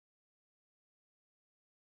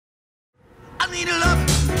need a love.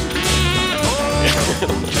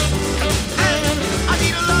 I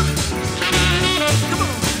need a love. Come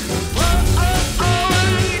on. I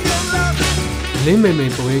need your love. လင်းမေမေ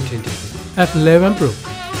ပုံရိပ်ထင်တယ် F11 Pro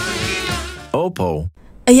Oppo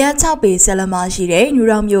အရက်6ပေဆက်လက်မရှိတဲ့ညူ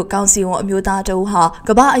ရောင်မြို့ကောင်စီဝန်အမျိုးသားတဦးဟာက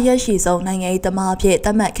မ္ဘာအရက်ရှိဆုံးနိုင်ငံရေးသမားအဖြစ်သ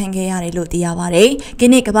တ်မှတ်ခံခဲ့ရတယ်လို့သိရပါတယ်။ဒီ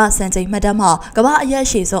နေ့ကမ္ဘာစံချိန်မှတ်တမ်းမှာကမ္ဘာအရက်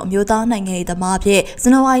ရှိဆုံးအမျိုးသားနိုင်ငံရေးသမားအဖြစ်ဇ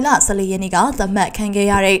န်နဝါရီလ14ရက်နေ့ကသတ်မှတ်ခံခဲ့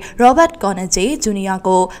ရတဲ့ Robert Kennedy Jr.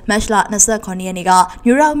 ကိုမတ်လ29ရက်နေ့က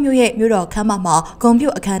ညူရောင်မြို့ရဲ့မြို့တော်ခန်းမမှာဂုဏ်ပြု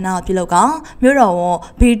အခမ်းအနားပြုလုပ်ကမြို့တော်ဝန်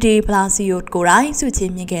BD Blasio ကိုယ်တိုင်ဆု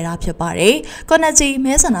ချီးမြှင့်ခဲ့တာဖြစ်ပါတယ်။ Kennedy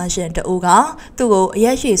မဲဆန္ဒရှင်တဦးကသူ့ကိုအရ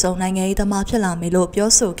က်ရှိဆုံးနိုင်ငံရေးသမားဖြစ်လာမယ်လို့ပြော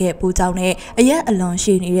ဆိုခဲ့ပူကြောင်းနဲ့အရက်အလွန်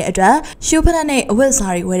ရှိနေတဲ့အတွက်ရှူဖရက်နဲ့အဝတ်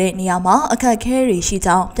စားတွေဝယ်တဲ့နေရာမှာအခက်အခဲတွေရှိ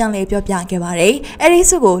ကြောင်းပြန်လည်ပြောပြခဲ့ပါတယ်။အဲဒီ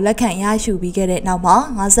စုကိုလက်ခံရရှိပြီးခဲ့တဲ့နောက်မှာ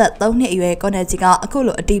53နှစ်အရွယ်ကော်နယ်ဂျီကအခု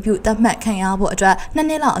လိုအတီးပြုတ်သတ်မှတ်ခံရဖို့အတွက်2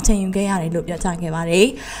နှစ်လောက်အချိန်ယူခဲ့ရတယ်လို့ပြောကြားခဲ့ပါတယ်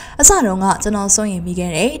။အစတုန်းကကျွန်တော်စိုးရိမ်မိ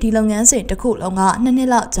ခဲ့တဲ့ဒီလုပ်ငန်းစဉ်တစ်ခုလုံးက2နှစ်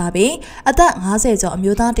လောက်ကြာပြီးအသက်50ကျော်အ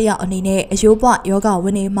မျိုးသားတယောက်အနေနဲ့အယိုးပွားယောဂဝ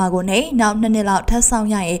င်နေမှာကိုနဲ့နောက်2နှစ်လောက်ထပ်ဆောင်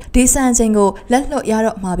ရရင်ဒီစံချိန်ကိုလက်လွတ်ရ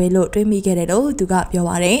တော့မှာပဲလို့တွေးမိခဲ့တယ်လို့သူကပြော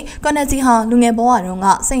ပါတယ်။ ကော်နယ်ဂျီဟာလူငယ်ဘဝတုန်းက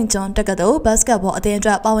စိန့်ဂျွန်တက္ကသိုလ်ဘတ်စကတ်ဘောအသင်းအ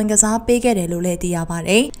တွက်ပါဝင်ကစားပေးခဲ့တယ်လို့လည်းသိရပါတ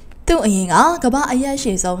ယ်။သူ့အရင်ကကမ္ဘာအရက်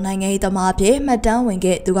ရှိဆုံးနိုင်ငံရေးသမားအဖြစ်မှတ်တမ်းဝင်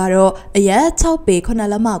ခဲ့သူကတော့အရက်6ပေ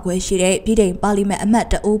9လက်မခွဲရှိတဲ့ပြည်ထောင်ပါလီမန်အမတ်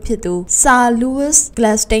တဦးဖြစ်သူဆာလူးဝစ်ဂလ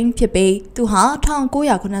က်စတိန်ဖြစ်ပြီးသူဟာ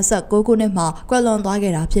1989ခုနှစ်မှာကွယ်လွန်သွား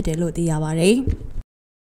ခဲ့တာဖြစ်တယ်လို့သိရပါတယ်။